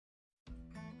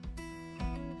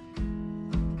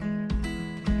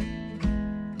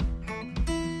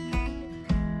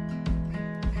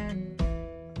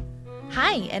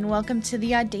Hi, and welcome to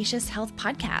the Audacious Health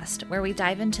Podcast, where we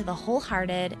dive into the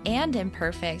wholehearted and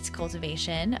imperfect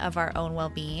cultivation of our own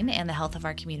well-being and the health of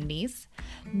our communities.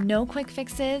 No quick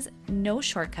fixes, no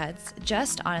shortcuts,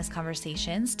 just honest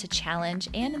conversations to challenge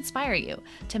and inspire you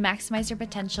to maximize your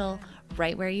potential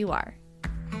right where you are.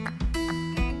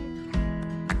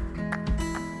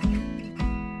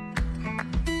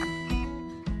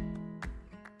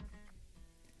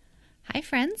 Hi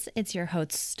friends, it's your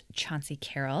host Chauncey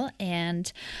Carroll,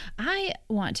 and I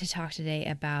want to talk today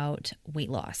about weight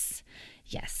loss.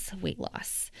 Yes, weight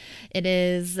loss. It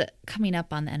is coming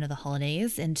up on the end of the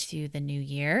holidays into the new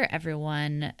year.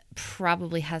 Everyone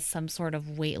probably has some sort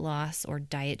of weight loss or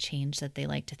diet change that they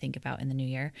like to think about in the new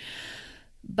year.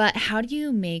 But how do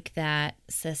you make that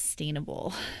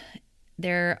sustainable?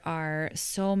 There are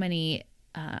so many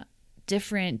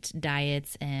different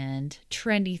diets and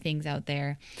trendy things out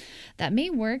there that may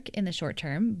work in the short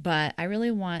term, but I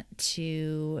really want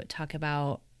to talk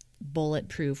about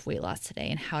bulletproof weight loss today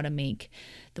and how to make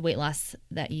the weight loss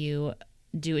that you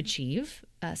do achieve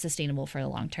sustainable for the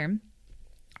long term.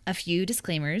 A few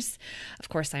disclaimers. Of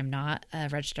course, I'm not a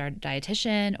registered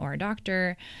dietitian or a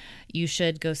doctor. You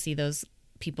should go see those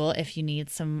people if you need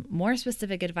some more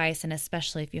specific advice, and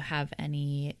especially if you have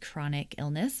any chronic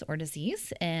illness or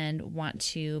disease and want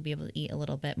to be able to eat a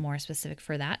little bit more specific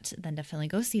for that, then definitely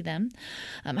go see them.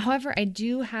 However, I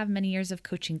do have many years of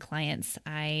coaching clients.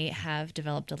 I have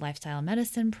developed a lifestyle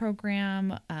medicine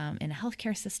program in a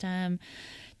healthcare system,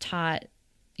 taught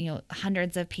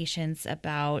hundreds of patients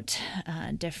about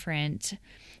different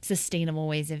sustainable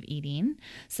ways of eating.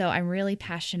 So I'm really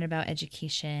passionate about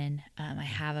education. I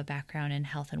have a background in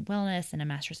health and wellness and a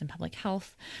master's in public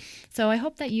health. So I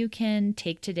hope that you can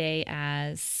take today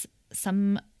as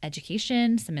some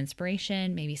education, some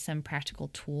inspiration, maybe some practical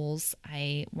tools.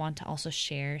 I want to also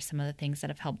share some of the things that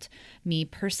have helped me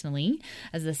personally,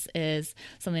 as this is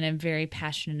something I'm very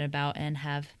passionate about and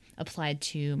have applied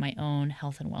to my own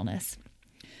health and wellness.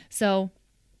 So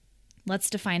let's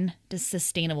define the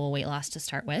sustainable weight loss to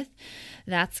start with.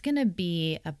 That's going to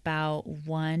be about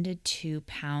 1 to 2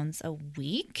 pounds a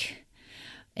week.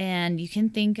 And you can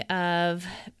think of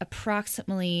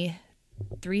approximately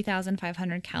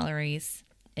 3,500 calories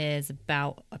is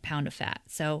about a pound of fat.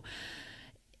 So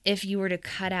if you were to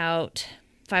cut out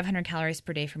 500 calories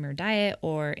per day from your diet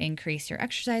or increase your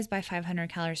exercise by 500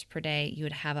 calories per day, you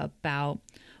would have about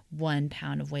 1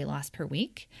 pound of weight loss per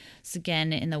week. So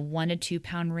again, in the 1 to 2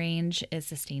 pound range is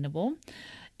sustainable.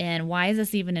 And why is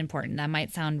this even important? That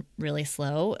might sound really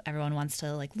slow. Everyone wants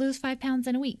to lose 5 pounds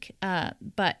in a week.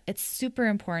 But it's super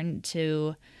important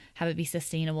to have it be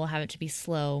sustainable, have it to be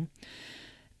slow,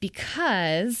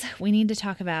 because we need to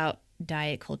talk about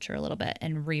diet culture a little bit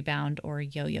and rebound or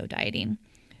yo-yo dieting.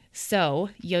 So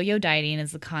yo-yo dieting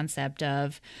is the concept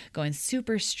of going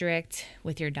super strict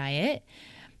with your diet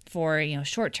for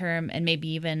short term, and maybe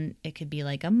even it could be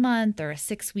like a month or a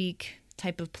 6-week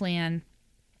type of plan,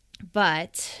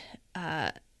 but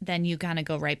then you kind of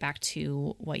go right back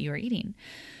to what you were eating.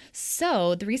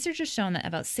 So the research has shown that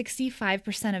about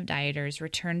 65% of dieters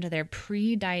return to their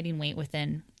pre-dieting weight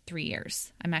within 3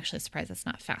 years. I'm actually surprised that's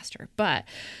not faster, but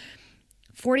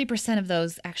 40% of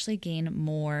those actually gain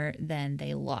more than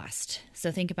they lost.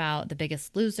 So think about The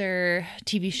Biggest Loser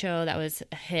TV show that was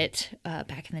a hit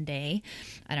back in the day.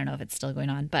 I don't know if it's still going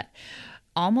on, but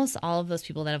almost all of those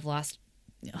people that have lost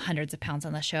hundreds of pounds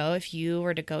on the show, if you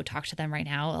were to go talk to them right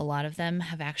now, a lot of them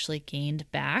have actually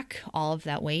gained back all of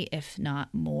that weight, if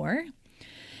not more.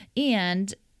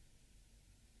 And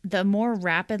the more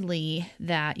rapidly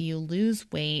that you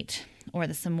lose weight, or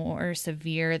the more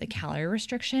severe the calorie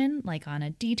restriction, like on a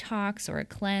detox or a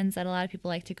cleanse that a lot of people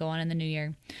like to go on in the new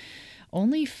year,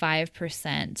 only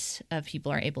 5% of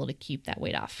people are able to keep that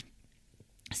weight off.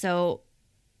 So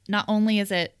not only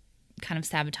is it kind of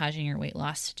sabotaging your weight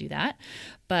loss to do that,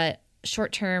 but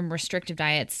short-term restrictive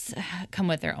diets come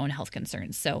with their own health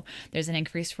concerns. So there's an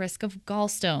increased risk of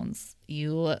gallstones.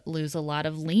 You lose a lot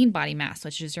of lean body mass,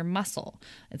 which is your muscle.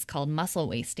 It's called muscle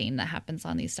wasting that happens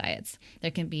on these diets.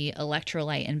 There can be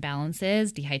electrolyte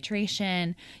imbalances,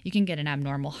 dehydration. You can get an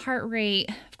abnormal heart rate.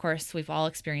 Of course, we've all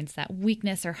experienced that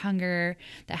weakness or hunger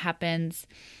that happens,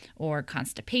 or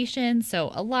constipation. So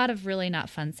a lot of really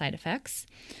not fun side effects.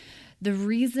 The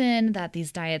reason that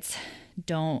these diets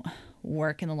don't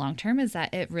work in the long term is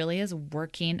that it really is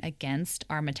working against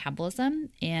our metabolism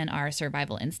and our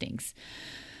survival instincts.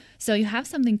 So you have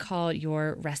something called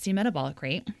your resting metabolic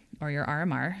rate, or your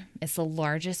RMR. It's the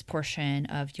largest portion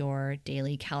of your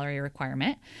daily calorie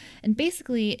requirement. And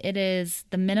basically it is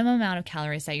the minimum amount of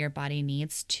calories that your body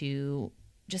needs to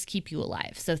just keep you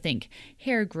alive. So think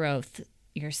hair growth,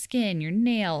 your skin, your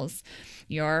nails,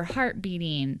 your heart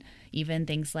beating, even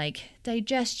things like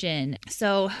digestion.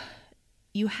 So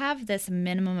you have this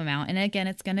minimum amount. And again,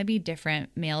 it's going to be different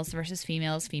males versus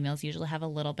females. Females usually have a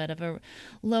little bit of a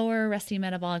lower resting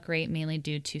metabolic rate, mainly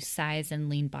due to size and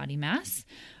lean body mass.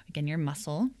 Again, your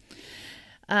muscle.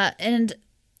 And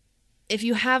if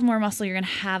you have more muscle, you're going to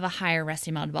have a higher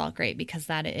resting metabolic rate because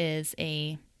that is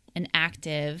an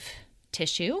active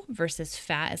tissue versus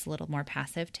fat is a little more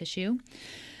passive tissue.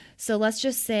 So let's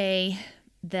just say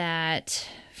that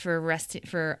for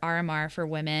RMR for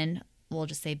women, we'll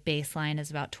just say baseline is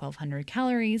about 1,200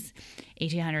 calories,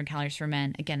 1,800 calories for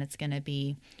men. Again, it's going to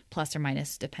be plus or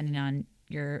minus depending on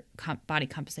your body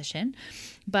composition.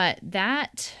 But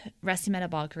that resting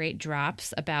metabolic rate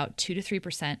drops about 2 to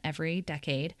 3% every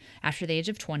decade after the age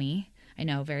of 20. I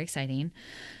know, very exciting.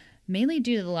 Mainly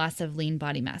due to the loss of lean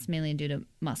body mass, mainly due to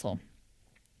muscle.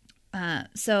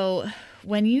 So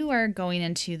when you are going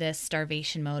into this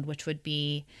starvation mode, which would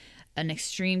be an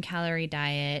extreme calorie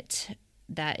diet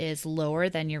that is lower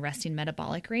than your resting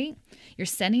metabolic rate, you're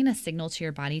sending a signal to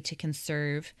your body to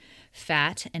conserve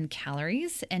fat and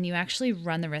calories, and you actually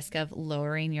run the risk of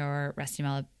lowering your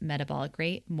resting metabolic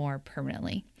rate more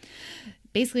permanently.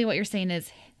 Basically, what you're saying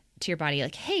is to your body,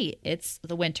 like, hey, it's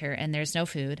the winter and there's no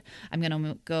food. I'm going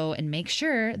to go and make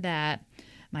sure that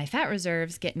my fat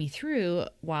reserves get me through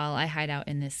while I hide out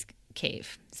in this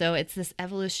cave. So it's this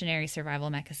evolutionary survival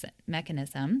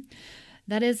mechanism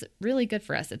that is really good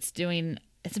for us. It's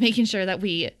making sure that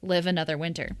we live another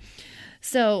winter.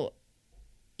 So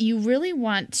you really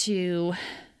want to,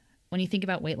 when you think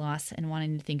about weight loss and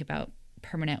wanting to think about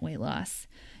permanent weight loss,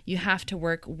 you have to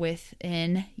work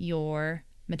within your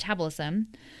metabolism,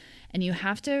 and you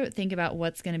have to think about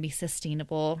what's going to be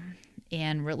sustainable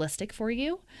and realistic for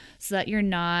you so that you're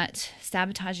not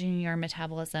sabotaging your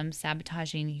metabolism,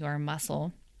 sabotaging your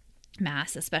muscle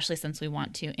mass, especially since we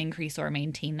want to increase or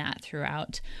maintain that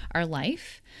throughout our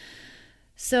life.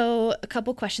 So a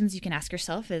couple questions you can ask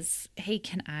yourself is, hey,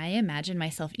 can I imagine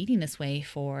myself eating this way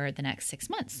for the next 6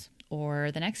 months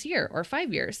or the next year or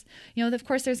 5 years? Of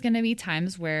course, there's going to be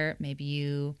times where maybe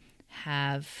you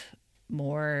have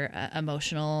more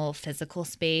emotional, physical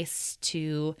space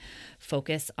to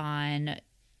focus on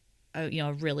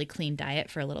a really clean diet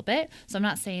for a little bit. So I'm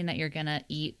not saying that you're going to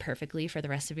eat perfectly for the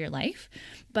rest of your life,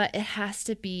 but it has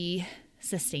to be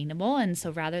sustainable. And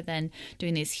so rather than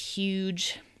doing these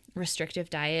huge restrictive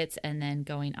diets and then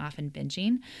going off and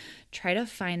binging, try to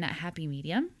find that happy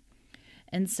medium.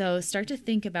 And so start to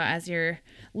think about, as you're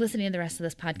listening to the rest of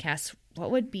this podcast,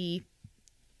 what would be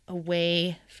a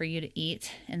way for you to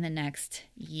eat in the next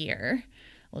year?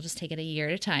 We'll just take it a year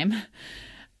at a time.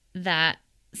 That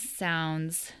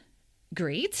sounds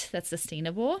great, that's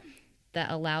sustainable, that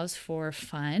allows for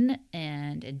fun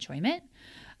and enjoyment,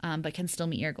 but can still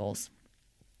meet your goals.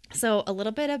 So a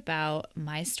little bit about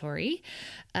my story.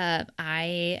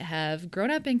 I have grown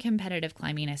up in competitive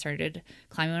climbing. I started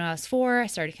climbing when I was 4. I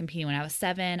started competing when I was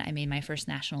 7. I made my first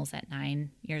nationals at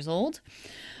 9 years old.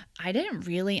 I didn't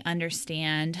really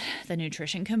understand the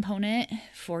nutrition component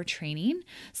for training.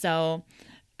 So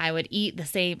I would eat the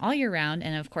same all year round.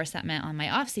 And of course, that meant on my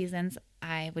off seasons,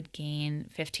 I would gain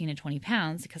 15 to 20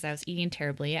 pounds because I was eating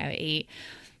terribly. I ate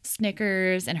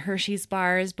Snickers and Hershey's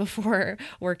bars before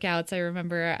workouts. I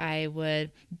remember I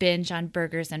would binge on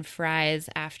burgers and fries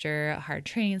after a hard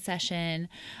training session.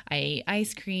 I ate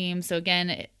ice cream. So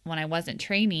again, when I wasn't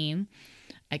training,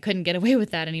 I couldn't get away with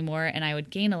that anymore, and I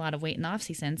would gain a lot of weight in the off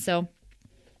season. So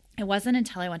it wasn't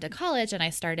until I went to college and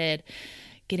I started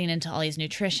getting into all these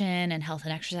nutrition and health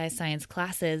and exercise science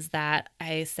classes that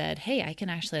I said, hey, I can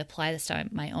actually apply this to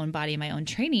my own body, my own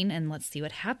training, and let's see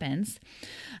what happens.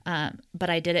 But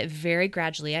I did it very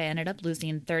gradually. I ended up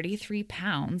losing 33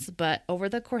 pounds, but over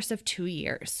the course of 2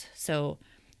 years, so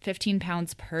 15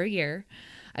 pounds per year,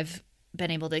 I've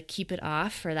been able to keep it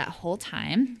off for that whole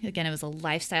time. Again, it was a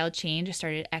lifestyle change. I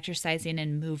started exercising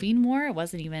and moving more. It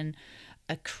wasn't even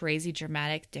a crazy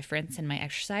dramatic difference in my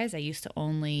exercise. I used to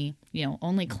only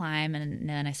climb, and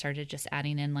then I started just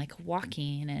adding in like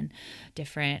walking and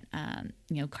different,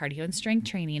 cardio and strength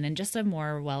training and just a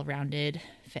more well-rounded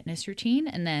fitness routine,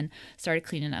 and then started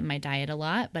cleaning up my diet a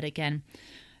lot, but again,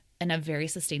 in a very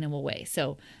sustainable way.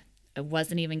 So I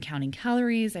wasn't even counting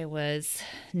calories. I was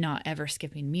not ever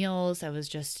skipping meals. I was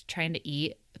just trying to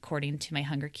eat according to my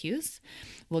hunger cues.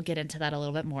 We'll get into that a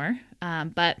little bit more.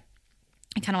 But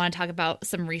I kind of want to talk about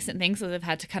some recent things, because I've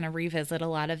had to kind of revisit a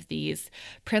lot of these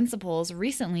principles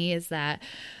recently. Is that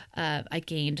I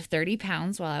gained 30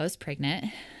 pounds while I was pregnant.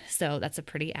 So that's a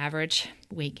pretty average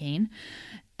weight gain.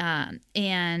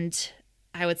 And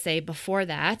I would say before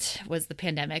that was the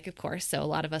pandemic, of course. So a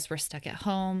lot of us were stuck at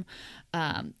home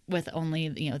with only,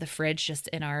 the fridge just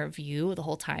in our view the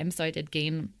whole time. So I did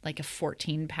gain like a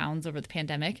 14 pounds over the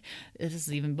pandemic. This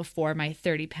is even before my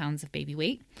 30 pounds of baby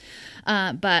weight.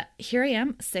 But here I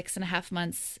am, 6.5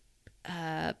 months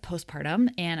postpartum,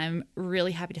 and I'm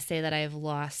really happy to say that I've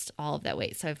lost all of that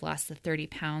weight. So I've lost the 30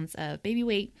 pounds of baby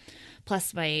weight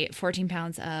plus my 14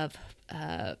 pounds of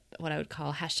what I would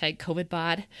call hashtag COVID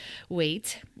bod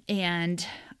weight. And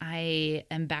I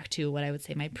am back to what I would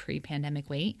say my pre-pandemic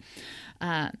weight.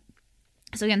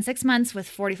 So again, 6 months with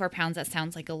 44 pounds, that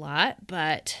sounds like a lot,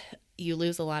 but you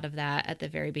lose a lot of that at the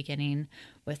very beginning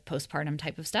with postpartum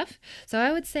type of stuff. So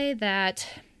I would say that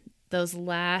those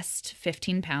last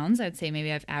 15 pounds, I'd say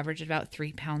maybe I've averaged about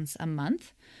 3 pounds a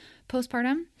month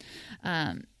postpartum,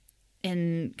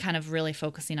 and kind of really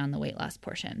focusing on the weight loss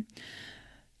portion.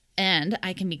 And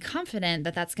I can be confident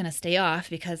that that's going to stay off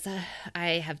because I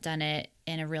have done it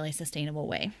in a really sustainable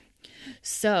way.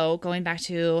 So going back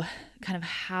to kind of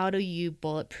how do you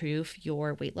bulletproof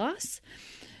your weight loss?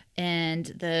 And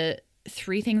the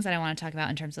 3 things that I want to talk about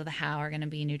in terms of the how are going to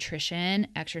be nutrition,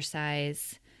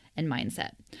 exercise, and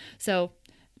mindset. So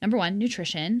number 1,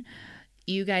 nutrition.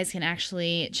 You guys can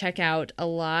actually check out a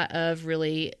lot of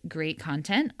really great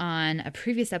content on a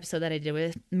previous episode that I did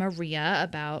with Maria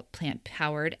about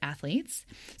plant-powered athletes.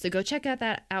 So go check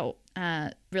that out.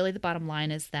 Really, the bottom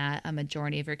line is that a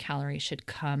majority of your calories should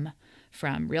come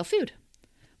from real food.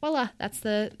 Voila, that's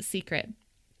the secret.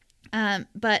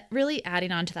 But really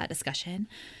adding on to that discussion,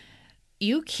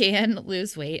 you can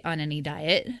lose weight on any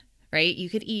diet, right? You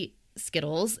could eat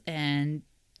Skittles and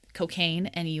cocaine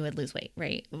and you would lose weight,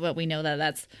 right? But we know that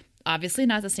that's obviously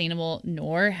not sustainable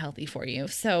nor healthy for you.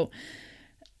 So,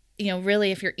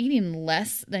 really, if you're eating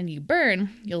less than you burn,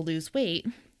 you'll lose weight.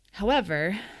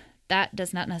 However, that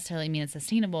does not necessarily mean it's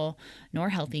sustainable nor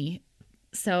healthy.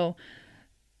 So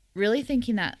really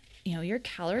thinking that, your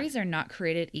calories are not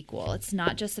created equal. It's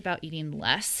not just about eating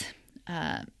less.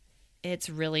 It's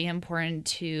really important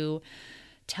to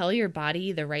tell your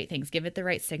body the right things, give it the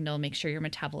right signal, make sure your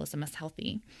metabolism is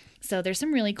healthy. So there's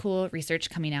some really cool research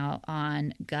coming out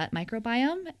on gut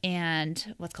microbiome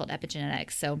and what's called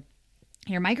epigenetics. So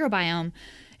your microbiome,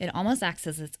 it almost acts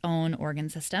as its own organ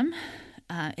system.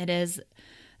 It is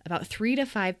about 3 to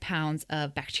 5 pounds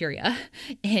of bacteria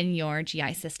in your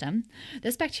GI system.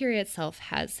 This bacteria itself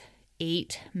has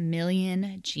 8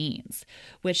 million genes,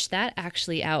 which that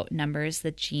actually outnumbers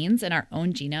the genes in our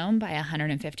own genome by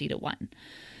 150 to 1.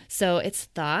 So it's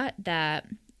thought that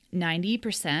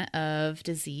 90% of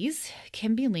disease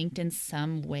can be linked in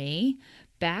some way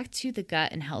back to the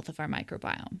gut and health of our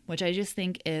microbiome, which I just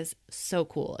think is so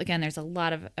cool. Again, there's a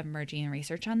lot of emerging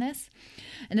research on this.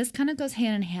 And this kind of goes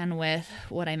hand in hand with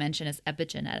what I mentioned as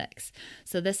epigenetics.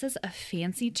 So this is a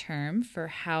fancy term for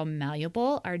how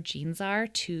malleable our genes are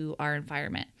to our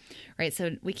environment, right?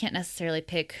 So we can't necessarily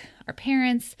pick our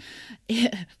parents.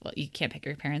 Well, you can't pick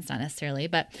your parents, not necessarily,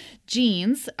 but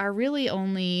genes are really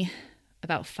only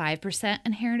about 5%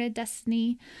 inherited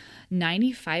destiny.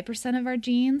 95% of our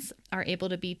genes are able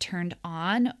to be turned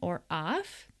on or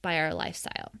off by our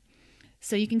lifestyle.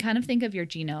 So you can kind of think of your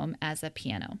genome as a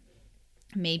piano.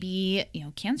 Maybe,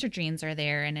 cancer genes are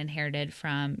there and inherited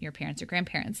from your parents or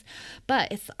grandparents,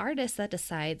 but it's the artist that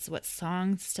decides what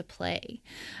songs to play.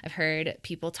 I've heard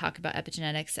people talk about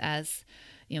epigenetics as,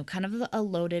 kind of a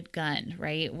loaded gun,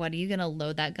 right? What are you going to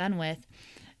load that gun with?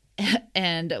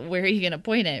 And where are you going to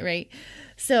point it, right?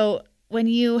 So when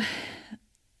you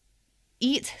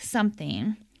eat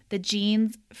something, the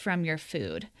genes from your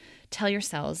food tell your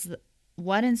cells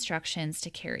what instructions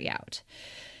to carry out.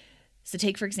 So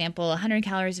take, for example, 100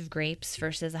 calories of grapes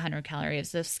versus 100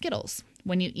 calories of Skittles.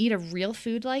 When you eat a real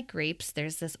food like grapes,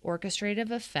 there's this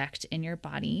orchestrative effect in your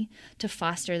body to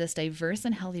foster this diverse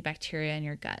and healthy bacteria in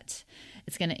your gut.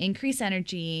 It's going to increase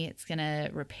energy. It's going to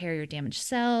repair your damaged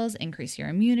cells, increase your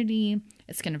immunity.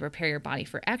 It's going to prepare your body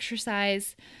for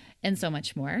exercise, and so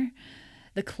much more.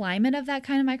 The climate of that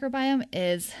kind of microbiome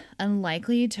is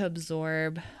unlikely to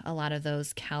absorb a lot of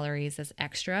those calories as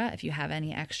extra, if you have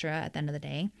any extra at the end of the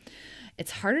day.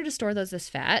 It's harder to store those as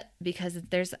fat because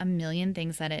there's a million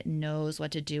things that it knows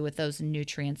what to do with those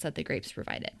nutrients that the grapes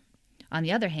provided. On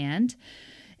the other hand,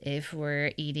 if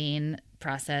we're eating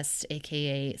processed,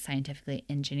 aka scientifically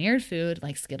engineered food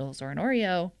like Skittles or an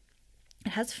Oreo, it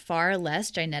has far less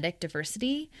genetic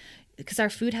diversity because our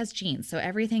food has genes, so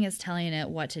everything is telling it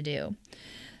what to do.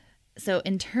 So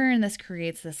in turn, this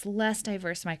creates this less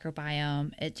diverse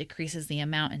microbiome. It decreases the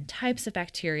amount and types of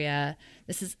bacteria.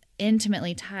 This is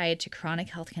intimately tied to chronic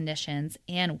health conditions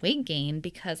and weight gain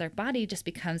because our body just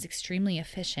becomes extremely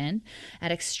efficient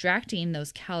at extracting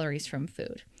those calories from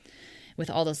food. With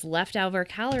all those leftover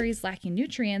calories lacking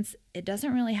nutrients, it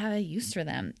doesn't really have a use for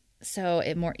them. So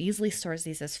it more easily stores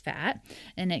these as fat,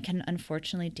 and it can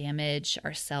unfortunately damage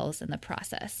our cells in the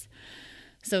process.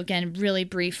 So again, really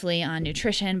briefly on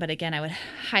nutrition, but again, I would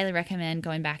highly recommend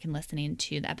going back and listening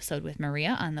to the episode with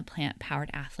Maria on the plant-powered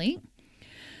athlete.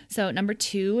 So number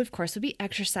 2, of course, would be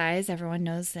exercise. Everyone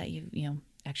knows that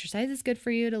exercise is good for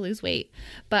you to lose weight,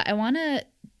 but I want to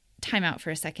time out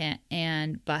for a second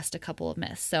and bust a couple of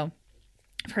myths. So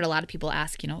I've heard a lot of people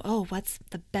ask, what's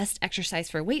the best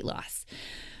exercise for weight loss?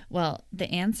 Well, the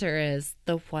answer is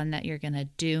the one that you're going to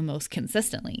do most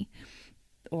consistently.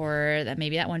 Or that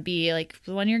maybe that one be like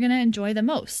the one you're going to enjoy the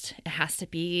most. It has to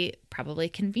be probably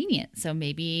convenient. So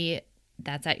maybe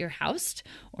that's at your house,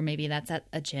 or maybe that's at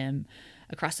a gym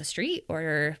across the street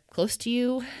or close to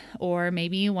you, or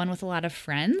maybe one with a lot of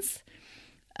friends.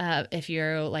 If you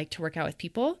like to work out with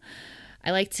people,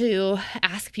 I like to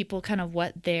ask people kind of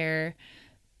what their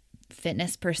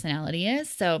fitness personality is.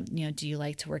 So, do you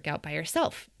like to work out by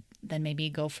yourself? Then maybe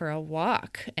go for a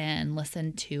walk and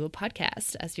listen to a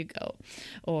podcast as you go.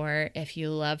 Or if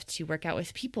you love to work out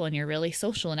with people and you're really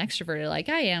social and extroverted like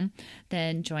I am,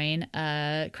 then join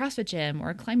a CrossFit gym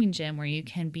or a climbing gym where you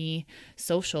can be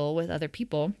social with other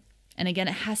people. And again,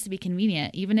 it has to be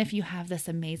convenient. Even if you have this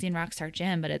amazing rockstar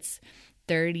gym, but it's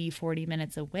 30, 40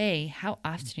 minutes away, how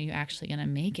often are you actually going to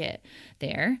make it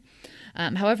there?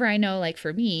 However, I know like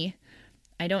for me,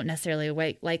 I don't necessarily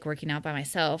like working out by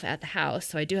myself at the house.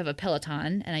 So I do have a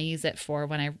Peloton and I use it for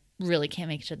when I really can't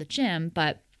make it to the gym.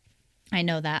 But I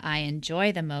know that I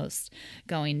enjoy the most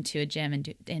going to a gym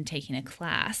and taking a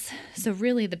class. So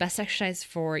really the best exercise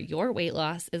for your weight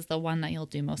loss is the one that you'll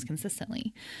do most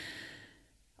consistently.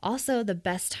 Also, the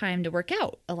best time to work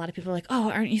out. A lot of people are like,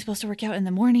 oh, aren't you supposed to work out in the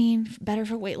morning? Better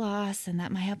for weight loss, and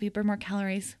that might help you burn more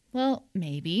calories. Well,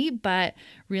 maybe, but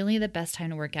really the best time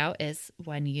to work out is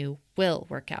when you will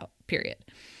work out, period.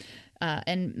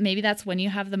 And maybe that's when you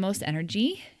have the most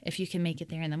energy, if you can make it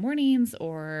there in the mornings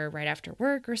or right after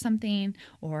work or something,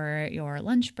 or your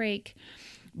lunch break.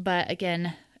 But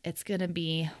again, it's going to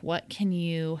be what can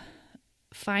you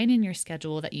find in your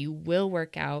schedule that you will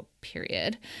work out,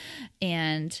 period.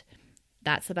 And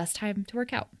that's the best time to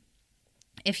work out.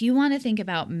 If you want to think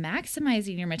about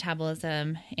maximizing your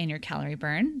metabolism and your calorie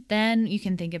burn, then you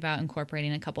can think about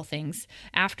incorporating a couple things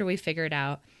after we figured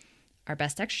out our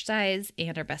best exercise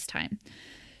and our best time.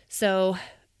 So,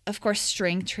 of course,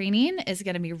 strength training is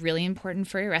going to be really important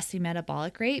for your resting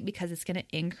metabolic rate because it's going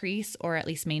to increase or at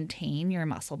least maintain your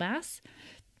muscle mass.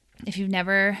 If you've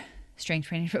never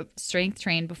strength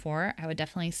trained before, I would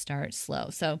definitely start slow.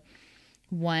 So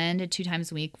 1 to 2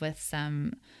 times a week with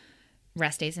some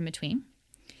rest days in between.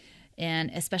 And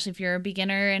especially if you're a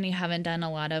beginner and you haven't done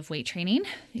a lot of weight training,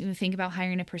 you think about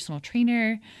hiring a personal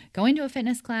trainer, going to a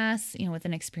fitness class, with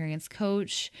an experienced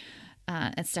coach.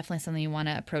 It's definitely something you want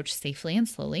to approach safely and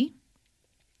slowly.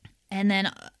 And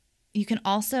then you can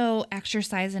also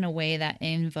exercise in a way that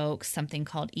invokes something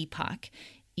called EPOC,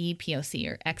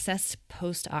 or excess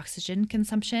post-oxygen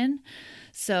consumption.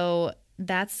 So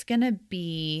that's going to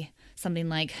be something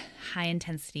like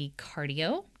high-intensity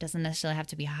cardio. Doesn't necessarily have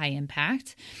to be high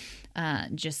impact.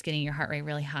 Just getting your heart rate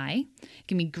really high. It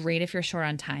can be great if you're short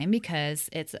on time because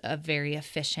it's a very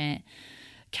efficient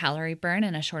calorie burn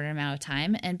in a shorter amount of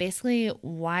time. And basically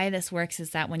why this works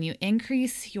is that when you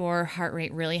increase your heart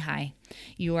rate really high,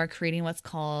 you are creating what's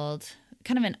called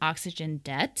kind of an oxygen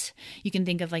debt. You can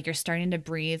think of like you're starting to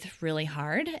breathe really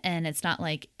hard, and it's not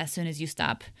like as soon as you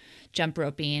stop jump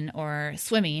roping or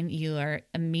swimming, you are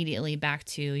immediately back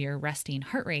to your resting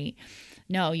heart rate.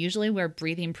 No, usually we're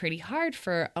breathing pretty hard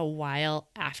for a while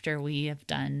after we have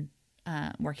done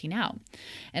working out.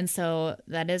 And so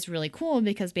that is really cool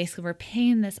because basically we're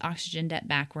paying this oxygen debt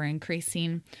back. We're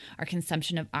increasing our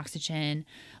consumption of oxygen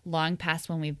long past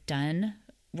when we've done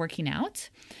working out,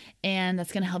 and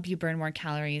that's going to help you burn more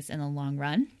calories in the long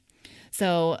run.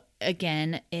 So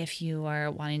again, if you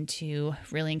are wanting to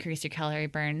really increase your calorie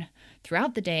burn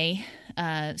throughout the day,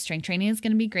 strength training is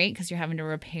going to be great because you're having to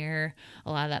repair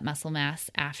a lot of that muscle mass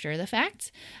after the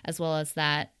fact, as well as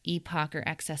that EPOC or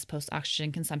excess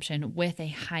post-oxygen consumption with a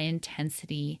high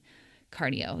intensity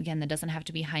cardio. Again, that doesn't have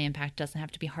to be high impact, doesn't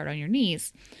have to be hard on your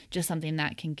knees, just something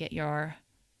that can get your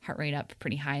heart rate up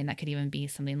pretty high. And that could even be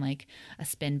something like a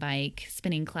spin bike,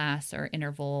 spinning class, or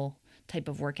interval type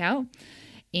of workout.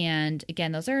 And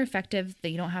again, those are effective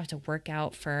that you don't have to work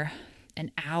out for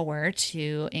an hour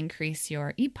to increase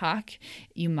your EPOC,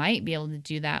 you might be able to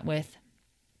do that with,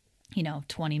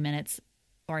 20 minutes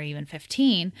or even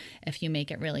 15 if you make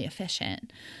it really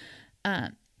efficient.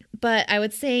 But I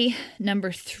would say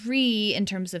number 3 in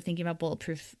terms of thinking about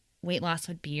bulletproof weight loss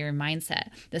would be your mindset.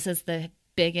 This is the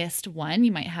biggest one.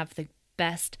 You might have the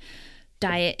best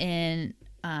diet and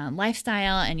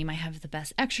lifestyle, and you might have the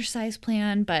best exercise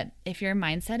plan, but if your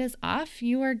mindset is off,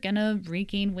 you are going to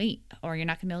regain weight or you're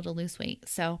not going to be able to lose weight.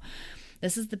 So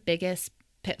this is the biggest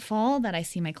pitfall that I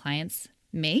see my clients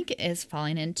make, is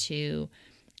falling into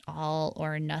all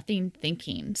or nothing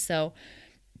thinking. So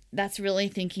that's really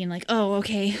thinking like, oh,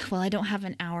 okay, well, I don't have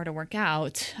an hour to work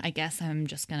out. I guess I'm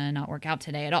just going to not work out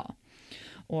today at all.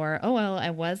 Or, oh, well, I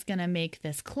was going to make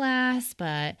this class,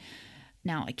 but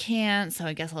now I can't. So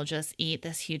I guess I'll just eat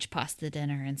this huge pasta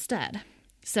dinner instead.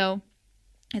 So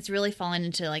it's really fallen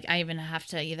into like, I even have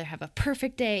to either have a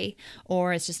perfect day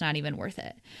or it's just not even worth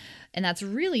it. And that's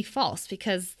really false,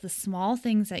 because the small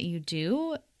things that you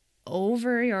do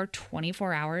over your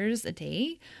 24 hours a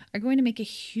day are going to make a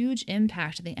huge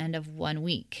impact at the end of 1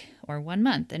 week or 1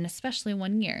 month, and especially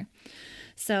 1 year.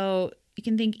 So you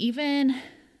can think even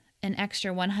an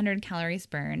extra 100 calories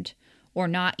burned or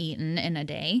not eaten in a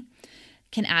day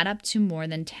can add up to more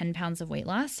than 10 pounds of weight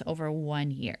loss over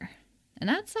 1 year. And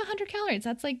that's 100 calories.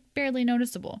 That's like barely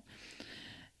noticeable.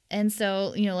 And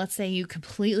so, let's say you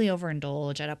completely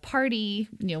overindulge at a party.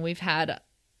 We've had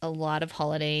a lot of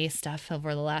holiday stuff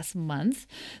over the last month.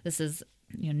 This is,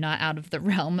 not out of the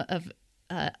realm of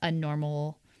a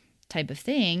normal type of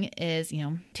thing, is,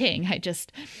 dang, I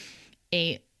just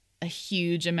ate a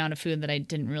huge amount of food that I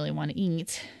didn't really want to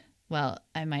eat. Well,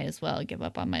 I might as well give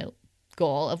up on my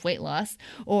goal of weight loss,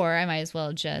 or I might as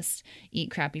well just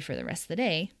eat crappy for the rest of the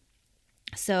day.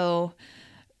 So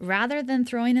rather than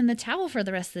throwing in the towel for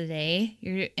the rest of the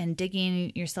day and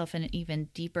digging yourself in an even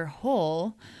deeper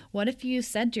hole, what if you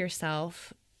said to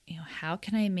yourself, how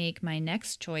can I make my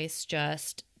next choice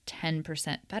just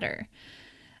 10% better?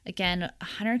 Again,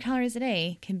 100 calories a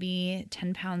day can be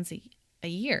 10 pounds a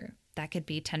year. That could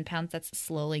be 10 pounds that's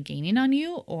slowly gaining on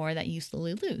you, or that you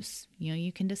slowly lose.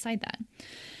 You can decide that.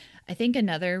 I think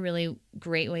another really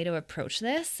great way to approach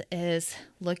this is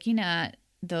looking at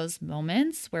those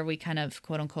moments where we kind of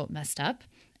quote unquote messed up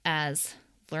as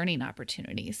learning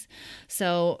opportunities.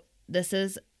 So this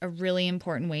is a really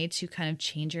important way to kind of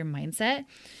change your mindset.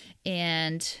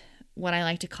 And what I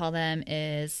like to call them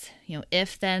is,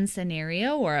 if then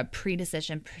scenario or a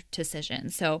pre-decision decision.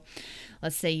 So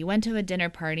let's say you went to a dinner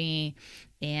party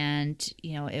and,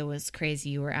 it was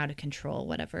crazy. You were out of control,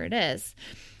 whatever it is.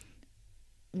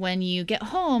 When you get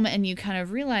home and you kind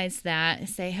of realize that,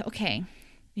 say, okay,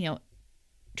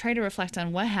 try to reflect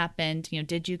on what happened.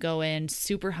 Did you go in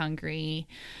super hungry,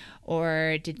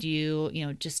 or did you,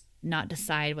 just not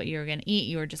decide what you were going to eat?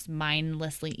 You were just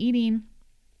mindlessly eating.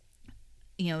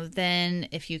 Then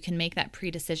if you can make that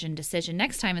decision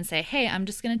next time and say, hey, I'm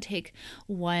just going to take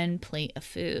 1 plate of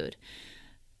food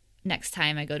next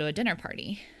time I go to a dinner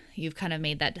party. You've kind of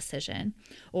made that decision.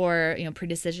 Or,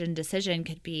 decision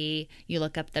could be you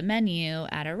look up the menu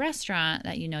at a restaurant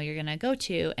that you're going to go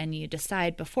to, and you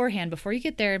decide beforehand, before you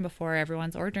get there and before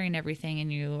everyone's ordering everything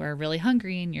and you are really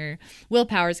hungry and your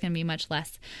willpower is going to be much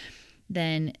less,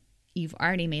 then you've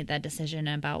already made that decision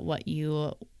about what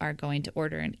you are going to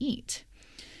order and eat.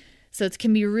 So it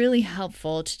can be really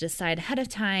helpful to decide ahead of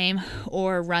time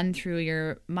or run through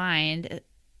your mind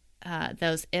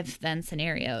those if-then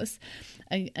scenarios.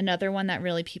 Another one that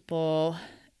really people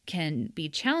can be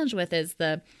challenged with is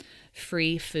the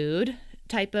free food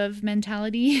type of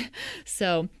mentality.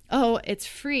 So, oh, it's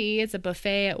free, it's a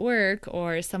buffet at work,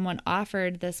 or someone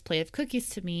offered this plate of cookies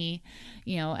to me.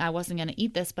 I wasn't going to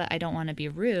eat this, but I don't want to be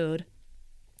rude.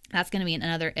 That's going to be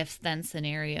another if-then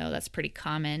scenario that's pretty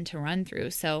common to run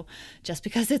through. So just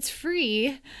because it's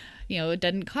free, it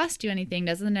doesn't cost you anything,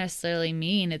 doesn't necessarily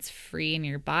mean it's free in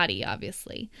your body,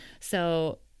 obviously.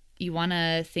 So you want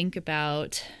to think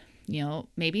about,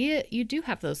 maybe you do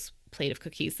have those plate of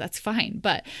cookies, that's fine,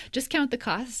 but just count the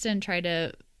cost and try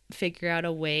to figure out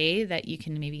a way that you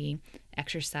can maybe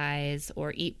exercise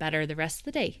or eat better the rest of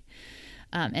the day,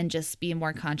 and just be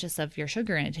more conscious of your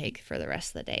sugar intake for the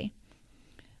rest of the day.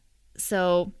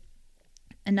 So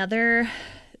another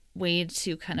way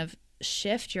to kind of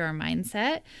shift your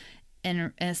mindset,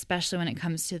 and especially when it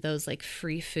comes to those like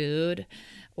free food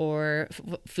or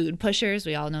food pushers,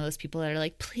 we all know those people that are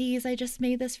like, please, I just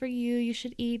made this for you, you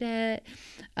should eat it,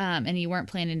 and you weren't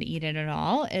planning to eat it at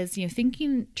all, is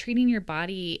treating your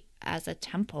body as a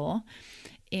temple.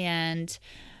 And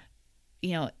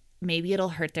maybe it'll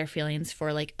hurt their feelings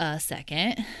for like a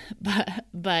second,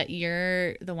 but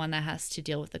you're the one that has to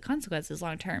deal with the consequences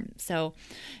long term. So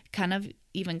kind of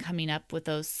even coming up with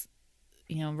those,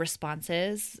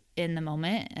 responses in the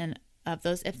moment and of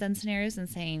those if then scenarios and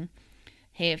saying,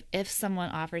 hey, if someone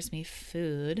offers me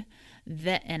food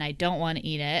and I don't want to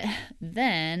eat it,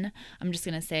 then I'm just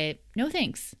going to say, no,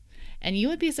 thanks. And you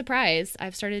would be surprised.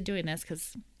 I've started doing this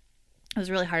because it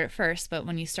was really hard at first, but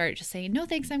when you start just saying, no,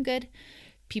 thanks, I'm good,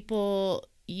 people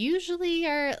usually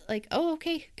are like, oh,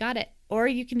 okay, got it. Or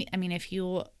you can, if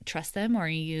you trust them or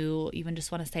you even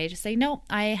just want to say, no,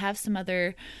 I have some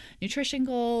other nutrition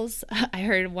goals. I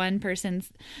heard one person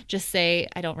just say,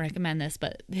 I don't recommend this,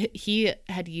 but he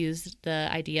had used the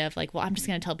idea of like, well, I'm just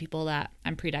going to tell people that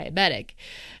I'm pre-diabetic,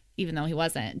 even though he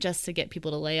wasn't, just to get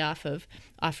people to lay off of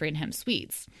offering him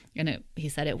sweets. And he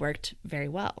said it worked very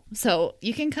well. So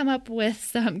you can come up with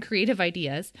some creative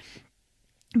ideas.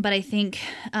 But I think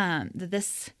that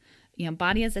this,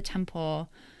 body as a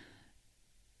temple,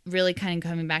 really kind of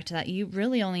coming back to that, you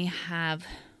really only have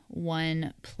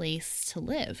one place to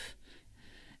live.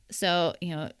 So,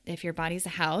 if your body's a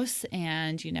house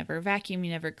and you never vacuum,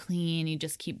 you never clean, you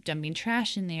just keep dumping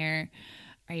trash in there,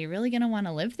 are you really going to want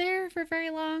to live there for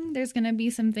very long? There's going to be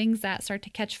some things that start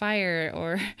to catch fire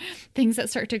or things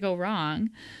that start to go wrong.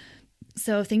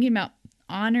 So thinking about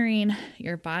honoring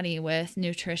your body with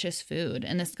nutritious food.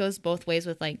 And this goes both ways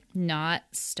with like not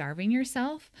starving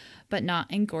yourself, but not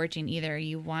engorging either.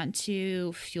 You want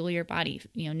to fuel your body.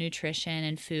 Nutrition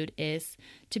and food is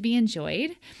to be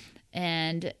enjoyed.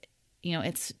 And,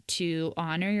 it's to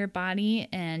honor your body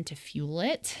and to fuel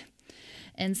it.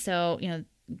 And so,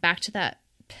 back to that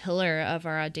pillar of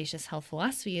our audacious health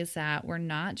philosophy is that we're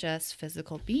not just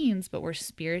physical beings, but we're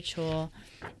spiritual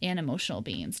and emotional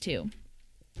beings too.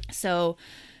 So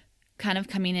kind of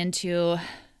coming into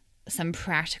some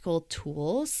practical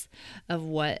tools of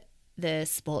what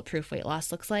this bulletproof weight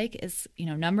loss looks like is,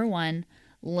 number one,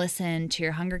 listen to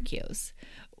your hunger cues.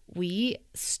 We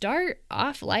start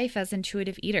off life as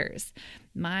intuitive eaters.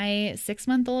 My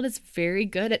 6-month-old is very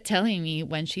good at telling me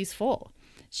when she's full.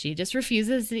 She just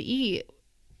refuses to eat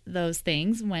those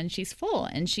things when she's full.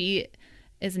 And she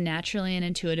is naturally an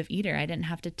intuitive eater. I didn't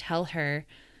have to tell her,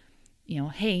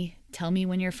 hey, tell me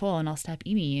when you're full and I'll stop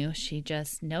eating you. She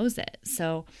just knows it.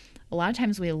 So a lot of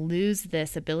times we lose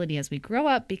this ability as we grow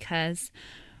up because,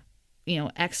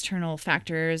 external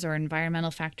factors or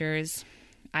environmental factors.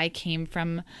 I came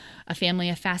from a family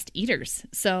of fast eaters.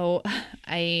 So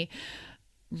I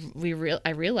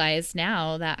realize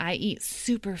now that I eat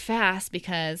super fast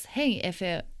because, hey, if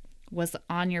it was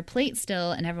on your plate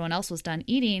still and everyone else was done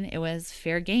eating, it was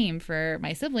fair game for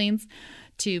my siblings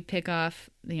to pick off,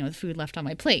 the food left on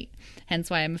my plate. Hence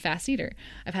why I'm a fast eater.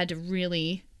 I've had to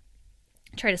really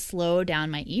try to slow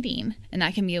down my eating. And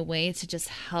that can be a way to just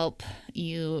help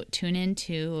you tune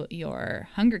into your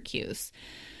hunger cues.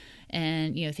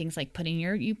 And, things like putting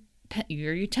your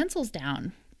utensils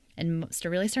down and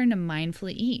really starting to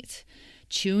mindfully eat,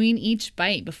 chewing each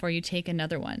bite before you take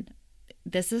another one.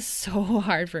 This is so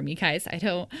hard for me, guys. I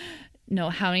don't know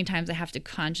how many times I have to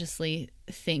consciously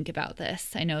think about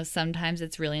this. I know sometimes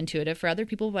it's really intuitive for other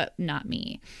people, but not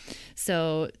me.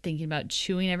 So thinking about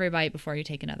chewing every bite before you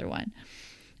take another one.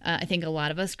 I think a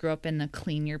lot of us grew up in the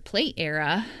clean your plate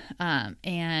era,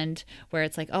 and where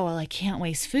it's like, oh, well, I can't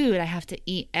waste food. I have to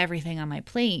eat everything on my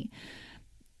plate.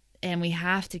 And we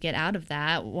have to get out of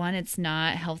that. One, it's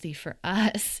not healthy for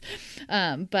us.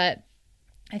 But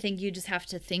I think you just have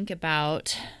to think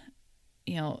about,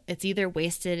 it's either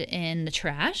wasted in the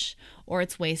trash or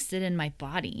it's wasted in my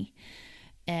body.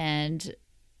 And,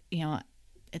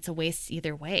 it's a waste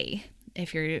either way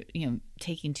if you're,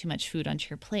 taking too much food onto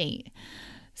your plate.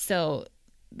 So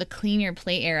the clean your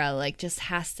plate era, just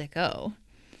has to go.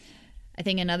 I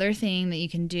think another thing that you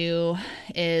can do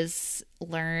is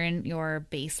learn your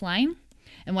baseline.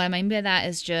 And what I mean by that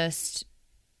is just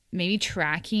maybe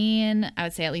tracking, I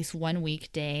would say at least 1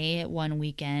 weekday, 1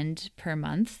 weekend per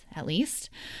month, at least,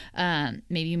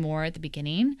 maybe more at the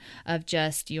beginning of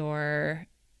just your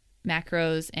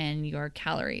macros and your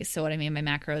calories. So what I mean by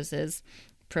macros is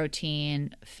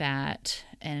protein, fat,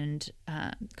 and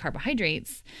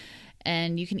carbohydrates.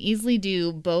 And you can easily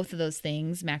do both of those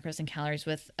things, macros and calories,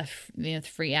 with a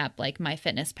free app like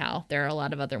MyFitnessPal. There are a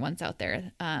lot of other ones out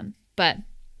there. But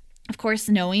of course,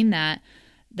 knowing that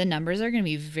the numbers are going to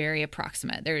be very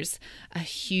approximate. There's a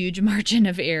huge margin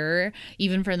of error,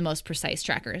 even for the most precise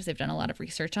trackers. They've done a lot of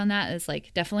research on that. It's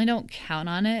definitely don't count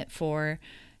on it for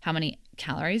how many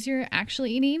calories you're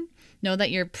actually eating. Know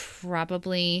that you're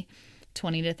probably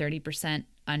 20 to 30%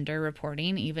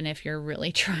 underreporting, even if you're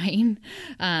really trying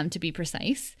to be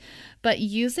precise. But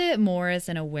use it more as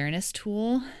an awareness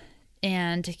tool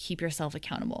and to keep yourself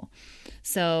accountable.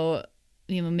 So,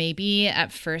 maybe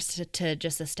at first to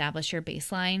just establish your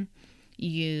baseline,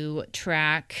 you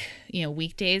track,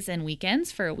 weekdays and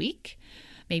weekends for a week,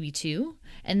 maybe 2.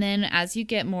 And then as you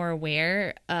get more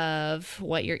aware of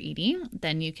what you're eating,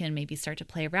 then you can maybe start to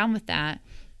play around with that.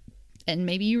 And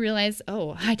maybe you realize,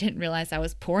 oh, I didn't realize I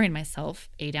was pouring myself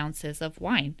 8 ounces of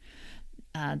wine.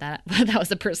 That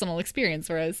was a personal experience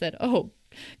where I said, oh,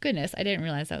 goodness, I didn't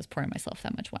realize I was pouring myself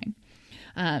that much wine.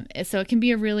 So it can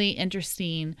be a really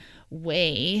interesting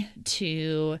way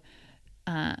to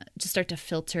start to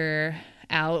filter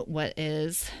out what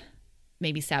is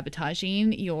maybe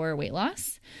sabotaging your weight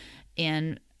loss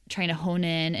and trying to hone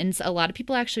in. And a lot of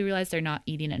people actually realize they're not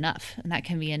eating enough. And that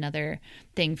can be another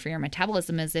thing for your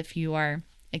metabolism, is if you are,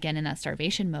 again, in that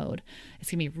starvation mode, it's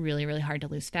going to be really, really hard to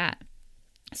lose fat.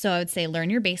 So I would say learn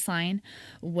your baseline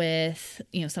with,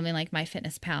 something like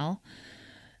MyFitnessPal.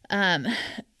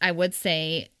 I would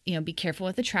say, be careful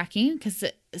with the tracking, because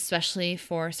especially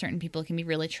for certain people, it can be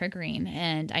really triggering.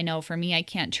 And I know for me, I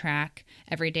can't track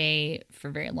every day for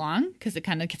very long because it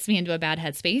kind of gets me into a bad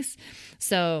headspace.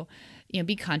 So,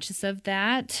 be conscious of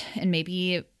that. And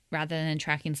maybe rather than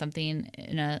tracking something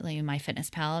in like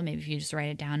MyFitnessPal, maybe if you just write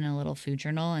it down in a little food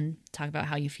journal and talk about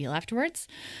how you feel afterwards,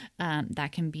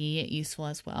 that can be useful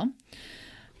as well.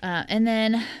 And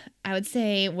then I would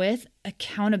say with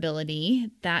accountability,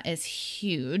 that is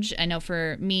huge. I know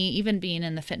for me, even being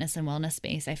in the fitness and wellness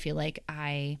space, I feel like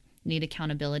I need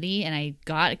accountability, and I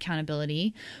got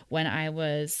accountability when I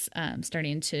was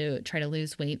starting to try to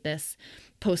lose weight this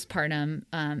postpartum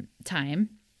time.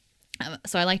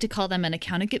 So I like to call them an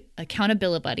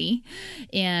accountability buddy.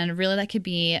 And really that could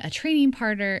be a training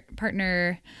partner.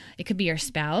 It could be your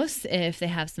spouse if they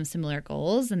have some similar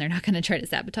goals and they're not going to try to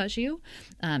sabotage you.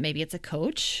 Maybe it's a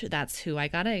coach. That's who I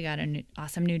got. I got an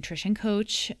awesome nutrition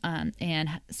coach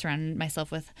and surrounded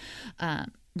myself with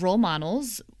role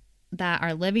models that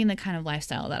are living the kind of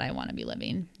lifestyle that I want to be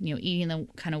living, eating the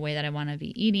kind of way that I want to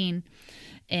be eating,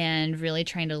 and really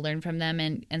trying to learn from them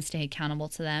and stay accountable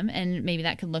to them. And maybe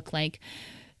that could look like,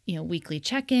 weekly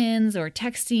check-ins or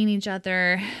texting each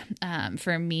other.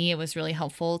 For me, it was really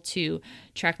helpful to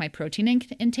track my protein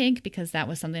intake because that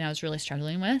was something I was really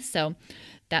struggling with. So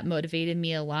that motivated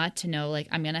me a lot to know, like,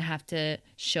 I'm going to have to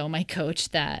show my coach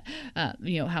that,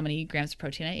 how many grams of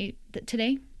protein I ate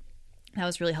today. That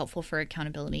was really helpful for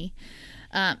accountability.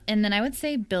 And then I would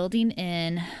say building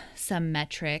in some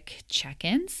metric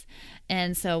check-ins.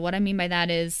 And so what I mean by that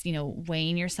is,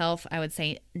 weighing yourself, I would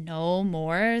say no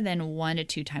more than 1 to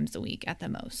 2 times a week at the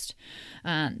most.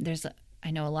 I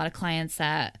know a lot of clients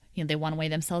that, they want to weigh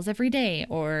themselves every day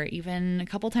or even a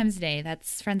couple times a day.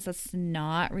 That's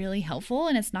not really helpful,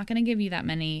 and it's not going to give you that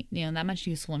much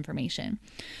useful information.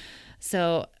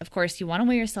 So of course you want to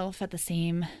weigh yourself at the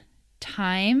same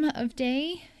time of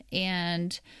day,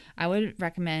 and I would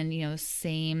recommend,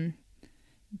 same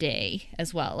day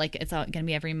as well. Like it's going to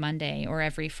be every Monday or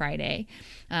every Friday.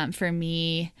 For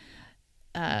me,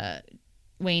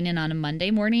 weighing in on a Monday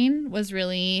morning was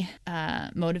really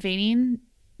motivating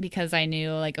because I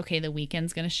knew like, okay, the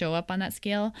weekend's going to show up on that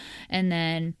scale. And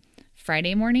then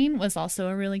Friday morning was also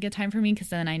a really good time for me because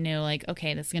then I knew like,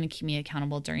 okay, this is going to keep me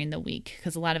accountable during the week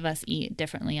because a lot of us eat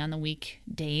differently on the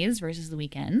weekdays versus the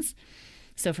weekends.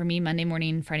 So for me, Monday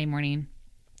morning, Friday morning,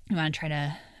 you want to try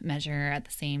to measure at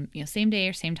the same day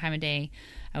or same time of day.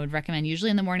 I would recommend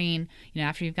usually in the morning,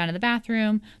 after you've gone to the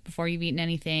bathroom, before you've eaten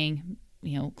anything,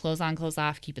 clothes on, clothes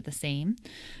off, keep it the same.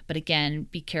 But again,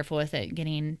 be careful with it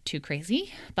getting too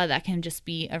crazy. But that can just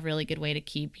be a really good way to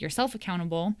keep yourself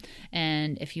accountable.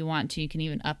 And if you want to, you can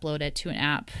even upload it to an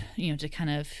app, to kind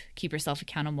of keep yourself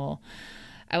accountable.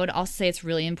 I would also say it's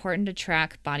really important to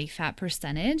track body fat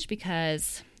percentage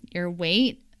because your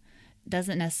weight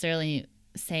doesn't necessarily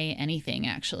say anything,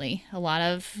 actually. A lot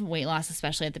of weight loss,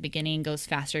 especially at the beginning, goes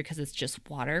faster because it's just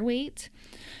water weight.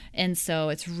 And so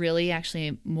it's really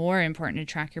actually more important to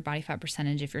track your body fat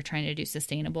percentage if you're trying to do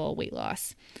sustainable weight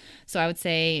loss. So I would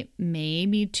say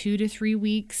maybe 2 to 3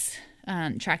 weeks,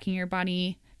 tracking your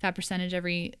body fat percentage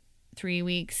every 3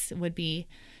 weeks would be,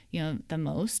 the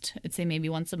most. I'd say maybe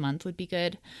once a month would be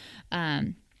good.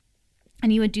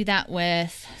 And you would do that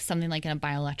with something like a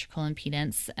bioelectrical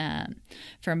impedance.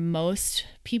 For most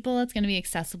people, it's going to be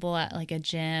accessible at like a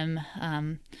gym.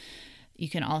 You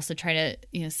can also try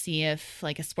to, see if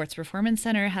like a sports performance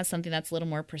center has something that's a little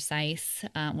more precise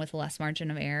with less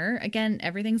margin of error. Again,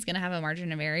 everything's going to have a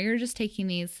margin of error. You're just taking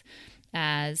these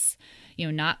as,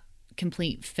 not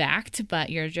complete fact, but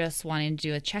you're just wanting to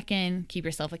do a check-in, keep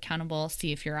yourself accountable,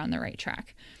 see if you're on the right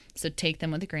track. So take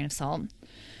them with a grain of salt.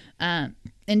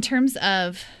 In terms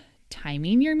of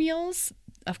timing your meals,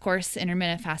 of course,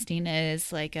 intermittent fasting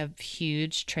is like a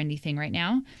huge trendy thing right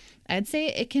now. I'd say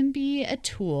it can be a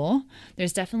tool.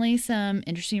 There's definitely some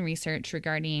interesting research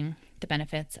regarding the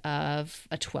benefits of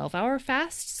a 12-hour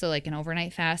fast. So like an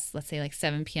overnight fast, let's say like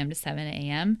 7 p.m. to 7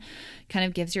 a.m. kind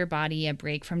of gives your body a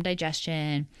break from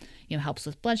digestion, helps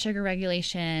with blood sugar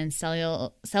regulation,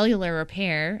 cellular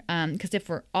repair. Because if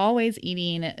we're always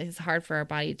eating, it's hard for our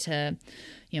body to,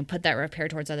 put that repair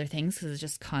towards other things because it's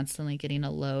just constantly getting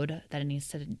a load that it needs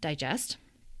to digest.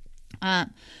 I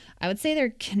would say there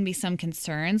can be some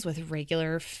concerns with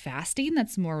regular fasting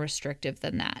that's more restrictive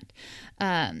than that.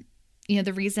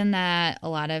 The reason that a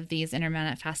lot of these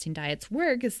intermittent fasting diets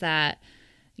work is that,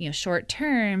 short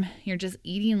term, you're just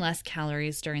eating less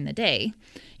calories during the day.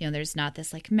 There's not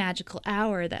this like magical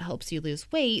hour that helps you lose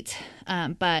weight.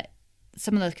 But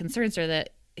some of the concerns are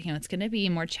that, it's going to be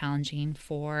more challenging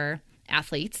for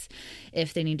athletes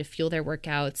if they need to fuel their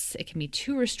workouts. It can be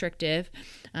too restrictive.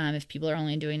 If people are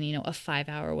only doing, a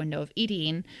 5-hour window of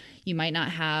eating, you might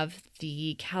not have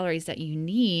the calories that you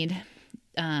need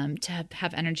to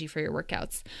have energy for your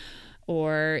workouts.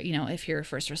 Or, if you're a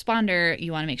first responder,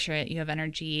 you want to make sure that you have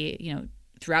energy,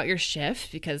 throughout your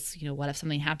shift because, what if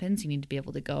something happens? You need to be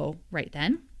able to go right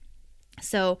then.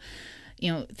 So,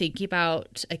 thinking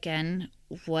about, again,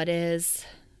 what is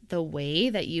the way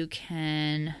that you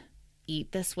can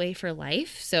eat this way for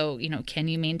life? So, can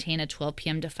you maintain a 12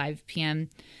 p.m. to 5 p.m.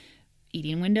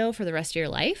 eating window for the rest of your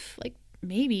life? Like,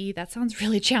 maybe that sounds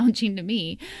really challenging to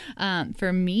me.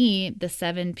 For me, the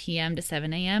 7 p.m. to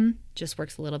 7 a.m. just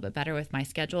works a little bit better with my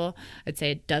schedule. I'd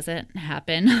say it doesn't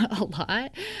happen a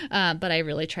lot, but I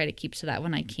really try to keep to that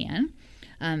when I can.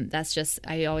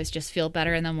 I always just feel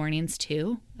better in the mornings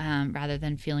too, rather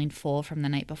than feeling full from the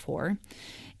night before.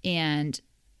 And,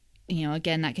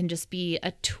 again, that can just be a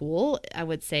tool. I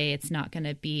would say it's not going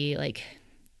to be like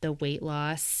the weight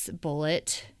loss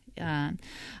bullet. I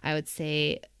would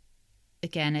say,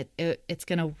 again, it's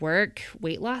going to work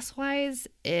weight loss wise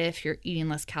if you're eating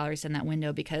less calories in that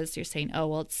window because you're saying, oh,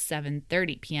 well, it's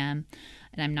 7:30 p.m.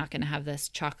 and I'm not going to have this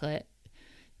chocolate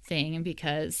thing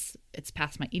because it's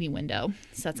past my eating window.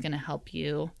 So that's going to help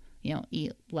you,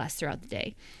 eat less throughout the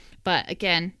day. But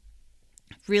again,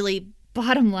 really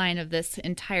bottom line of this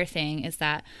entire thing is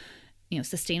that,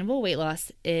 sustainable weight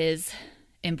loss is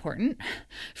important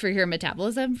for your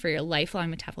metabolism, for your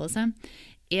lifelong metabolism,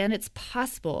 and it's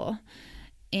possible.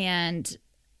 And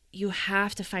you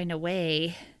have to find a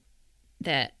way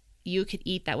that you could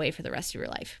eat that way for the rest of your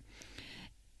life.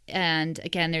 And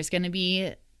again, there's going to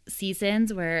be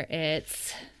seasons where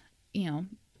it's,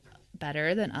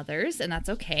 better than others, and that's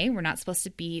okay. We're not supposed to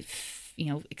be,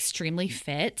 extremely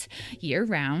fit year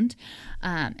round.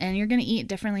 And you're going to eat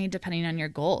differently depending on your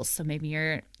goals. So maybe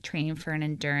you're training for an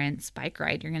endurance bike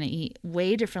ride. You're going to eat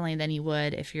way differently than you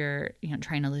would if you're,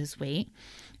 trying to lose weight,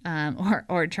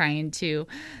 or trying to,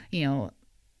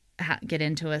 get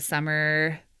into a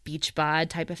summer beach bod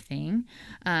type of thing.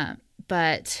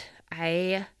 But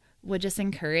I would just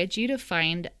encourage you to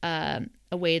find a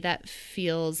way that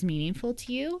feels meaningful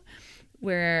to you,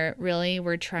 where really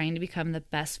we're trying to become the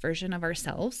best version of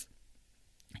ourselves.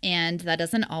 And that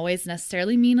doesn't always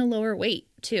necessarily mean a lower weight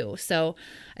too. So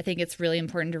I think it's really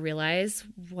important to realize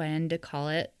when to call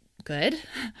it good,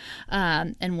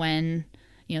 and when,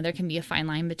 there can be a fine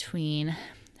line between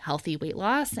healthy weight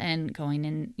loss and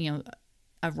going in,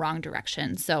 a wrong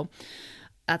direction. So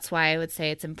that's why I would say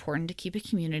it's important to keep a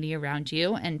community around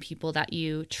you and people that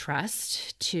you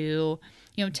trust to,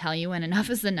 tell you when enough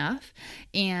is enough,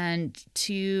 and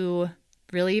to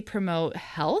really promote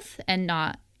health and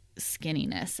not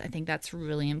skinniness. I think that's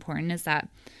really important, is that,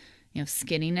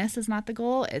 skinniness is not the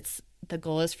goal. The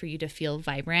goal is for you to feel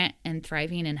vibrant and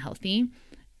thriving and healthy,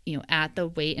 at the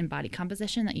weight and body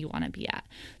composition that you want to be at,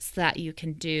 so that you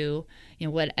can do,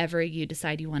 whatever you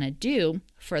decide you want to do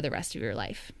for the rest of your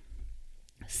life.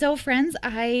 So friends,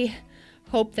 I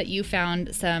hope that you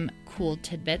found some cool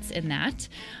tidbits in that.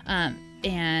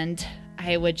 And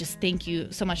I would just thank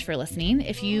you so much for listening.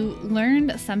 If you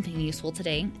learned something useful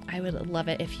today, I would love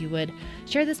it if you would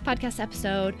share this podcast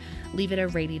episode, leave it a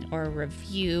rating or a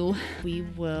review. We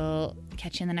will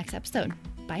catch you in the next episode.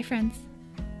 Bye, friends.